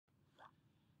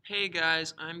Hey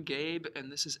guys, I'm Gabe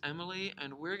and this is Emily,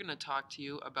 and we're going to talk to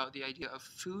you about the idea of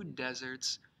food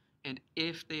deserts and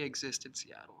if they exist in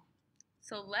Seattle.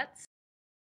 So let's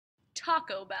talk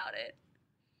about it.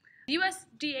 The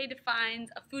USDA defines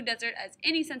a food desert as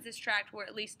any census tract where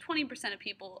at least 20% of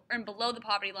people earn below the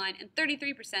poverty line and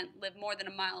 33% live more than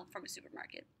a mile from a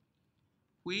supermarket.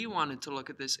 We wanted to look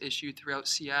at this issue throughout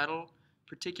Seattle,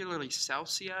 particularly South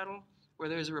Seattle, where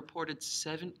there's a reported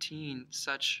 17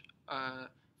 such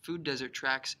food desert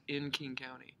tracts in King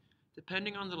County.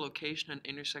 Depending on the location and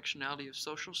intersectionality of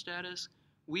social status,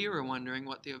 we were wondering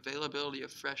what the availability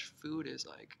of fresh food is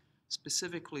like,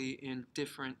 specifically in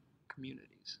different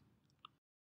communities.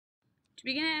 To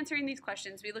begin answering these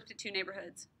questions, we looked at two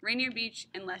neighborhoods, Rainier Beach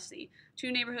and Leschi,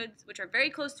 two neighborhoods which are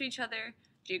very close to each other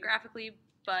geographically,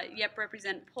 but yet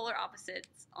represent polar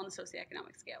opposites on the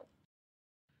socioeconomic scale.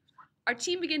 Our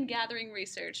team began gathering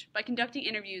research by conducting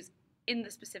interviews in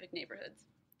the specific neighborhoods.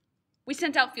 We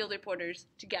sent out field reporters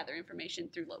to gather information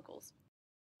through locals.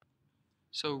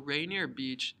 So Rainier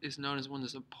Beach is known as one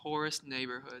of the poorest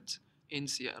neighborhoods in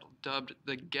Seattle, dubbed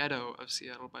the ghetto of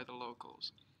Seattle by the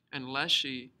locals. And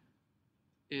Leschi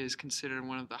is considered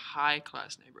one of the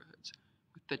high-class neighborhoods,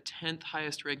 with the 10th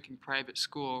highest ranking private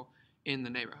school in the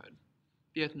neighborhood.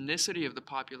 The ethnicity of the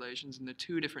populations in the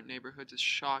two different neighborhoods is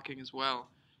shocking as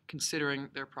well, considering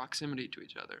their proximity to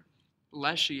each other.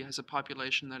 Leschi has a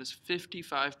population that is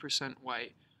 55%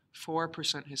 white,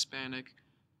 4% Hispanic,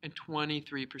 and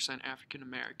 23% African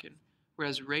American,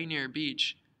 whereas Rainier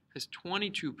Beach has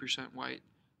 22% white,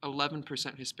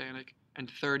 11% Hispanic,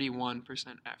 and 31%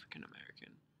 African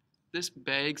American. This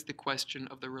begs the question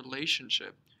of the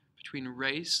relationship between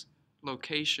race,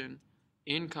 location,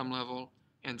 income level,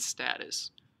 and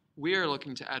status. We are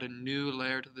looking to add a new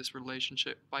layer to this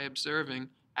relationship by observing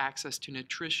access to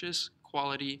nutritious,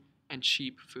 quality, and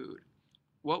cheap food.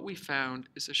 What we found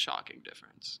is a shocking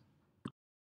difference.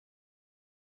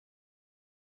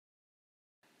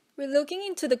 We're looking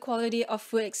into the quality of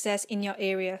food access in your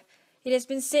area. It has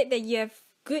been said that you have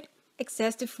good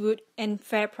access to food and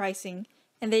fair pricing,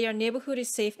 and that your neighborhood is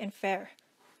safe and fair.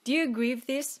 Do you agree with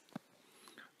this?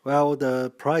 Well,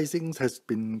 the pricing has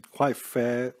been quite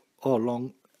fair all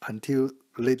along until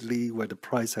lately, where the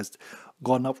price has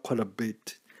gone up quite a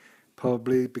bit,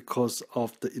 probably because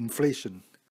of the inflation.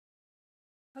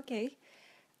 Okay.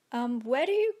 Where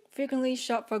do you frequently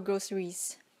shop for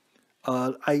groceries?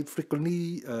 I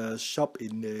frequently shop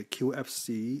in the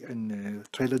QFC and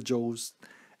Trader Joe's,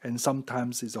 and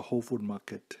sometimes it's a Whole Food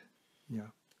Market.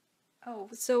 Yeah. Oh,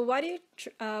 so why do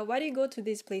you go to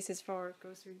these places for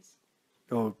groceries?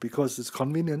 Oh, because it's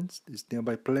convenient, it's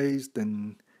nearby place,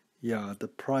 then yeah, the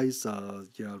price are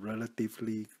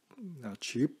relatively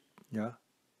cheap. Yeah.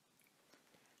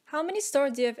 How many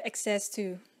stores do you have access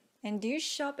to? And do you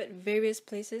shop at various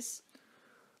places?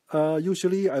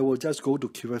 Usually I will just go to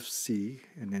QFC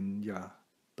and then yeah,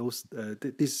 this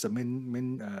is the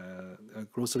main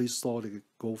grocery store they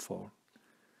go for.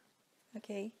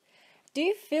 Okay. Do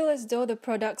you feel as though the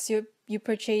products you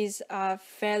purchase are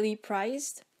fairly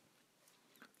priced?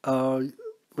 Uh,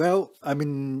 well, I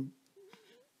mean,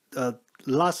 uh,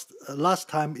 last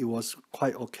time it was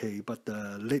quite okay, but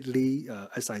lately,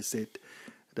 as I said,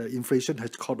 the inflation has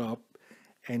caught up,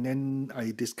 and then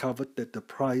I discovered that the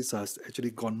price has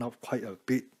actually gone up quite a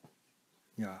bit.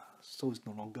 Yeah, so it's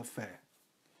no longer fair.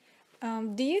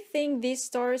 Do you think these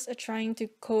stores are trying to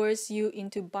coerce you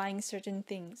into buying certain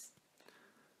things?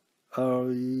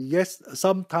 Yes,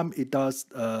 sometimes it does.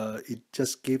 It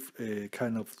just give a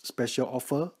kind of special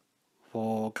offer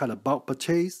for kind of bulk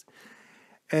purchase,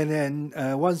 and then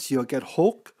once you get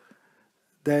hooked,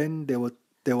 then they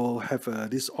will have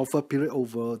this offer period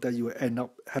over that you end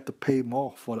up have to pay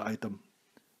more for the item.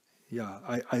 Yeah,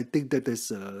 I think that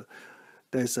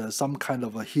there's some kind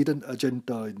of a hidden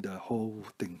agenda in the whole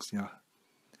things. Yeah.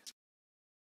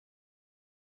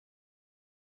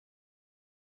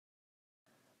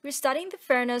 We're studying the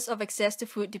fairness of access to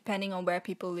food depending on where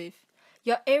people live.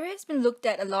 Your area has been looked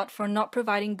at a lot for not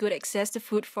providing good access to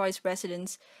food for its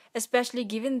residents, especially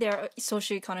given their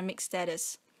socioeconomic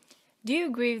status. Do you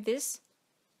agree with this?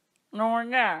 No,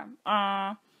 yeah.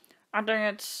 I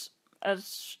think it's I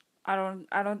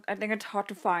think it's hard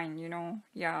to find.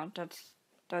 Yeah,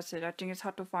 that's it. I think it's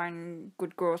hard to find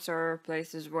good grocer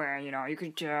places where you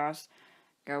can just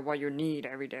get what you need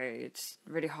every day. It's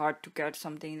really hard to get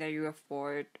something that you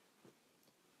afford.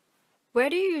 Where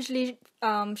do you usually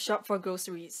shop for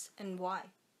groceries and why?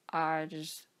 I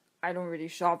just I don't really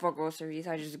shop for groceries.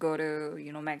 I just go to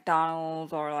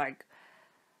McDonald's or like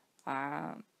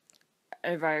uh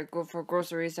if I go for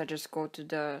groceries, I just go to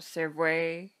the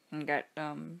Safeway and get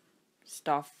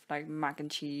stuff like mac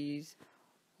and cheese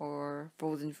or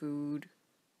frozen food.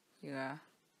 Yeah.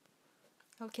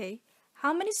 Okay.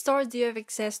 How many stores do you have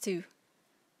access to?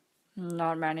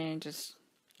 Not many, just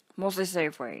mostly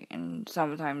Safeway, and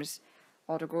sometimes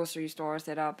all the grocery stores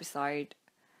that are beside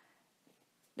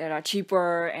that are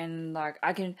cheaper, and like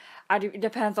it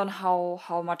depends on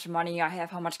how much money I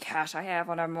have, how much cash I have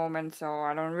on that moment, so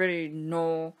I don't really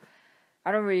know.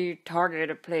 I don't really target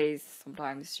a place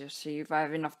sometimes, just see if I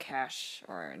have enough cash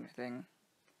or anything.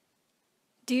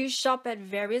 Do you shop at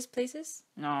various places?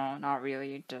 No, not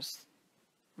really, just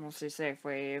mostly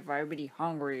Safeway. If I'm really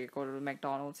hungry, go to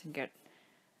McDonald's and get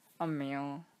a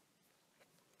meal.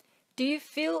 Do you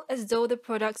feel as though the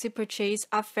products you purchase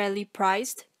are fairly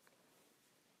priced?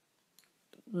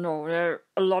 No,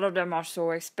 a lot of them are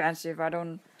so expensive. I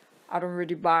don't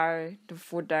really buy the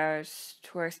food that is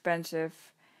too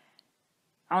expensive.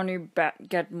 I only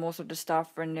get most of the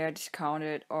stuff when they're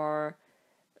discounted or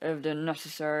if they're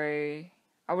necessary.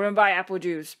 I wouldn't buy apple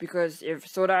juice because if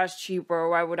soda is cheaper,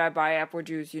 why would I buy apple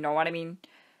juice? You know what I mean?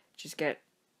 Just get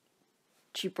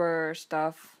cheaper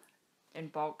stuff in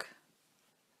bulk.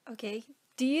 Okay.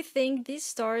 Do you think these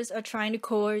stores are trying to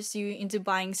coerce you into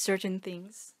buying certain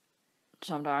things?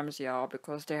 Sometimes, yeah,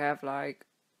 because they have like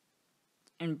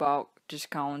in bulk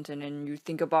discounts, and then you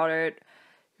think about it,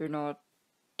 you know,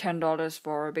 $10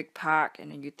 for a big pack,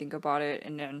 and then you think about it,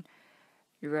 and then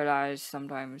you realize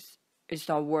sometimes it's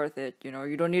not worth it. You know,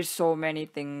 you don't need so many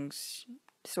things,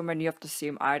 so many of the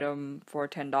same item for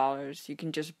 $10. You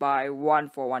can just buy one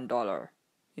for $1.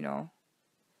 You know.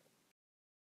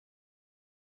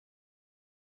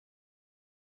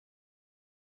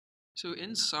 So,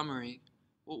 in summary,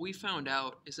 what we found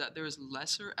out is that there is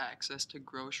lesser access to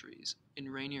groceries in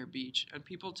Rainier Beach, and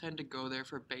people tend to go there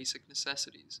for basic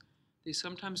necessities. They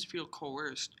sometimes feel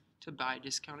coerced to buy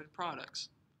discounted products.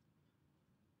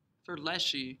 For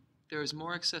Leschi, there is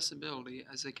more accessibility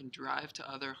as they can drive to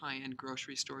other high end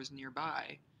grocery stores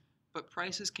nearby, but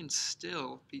prices can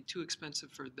still be too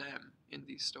expensive for them in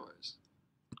these stores.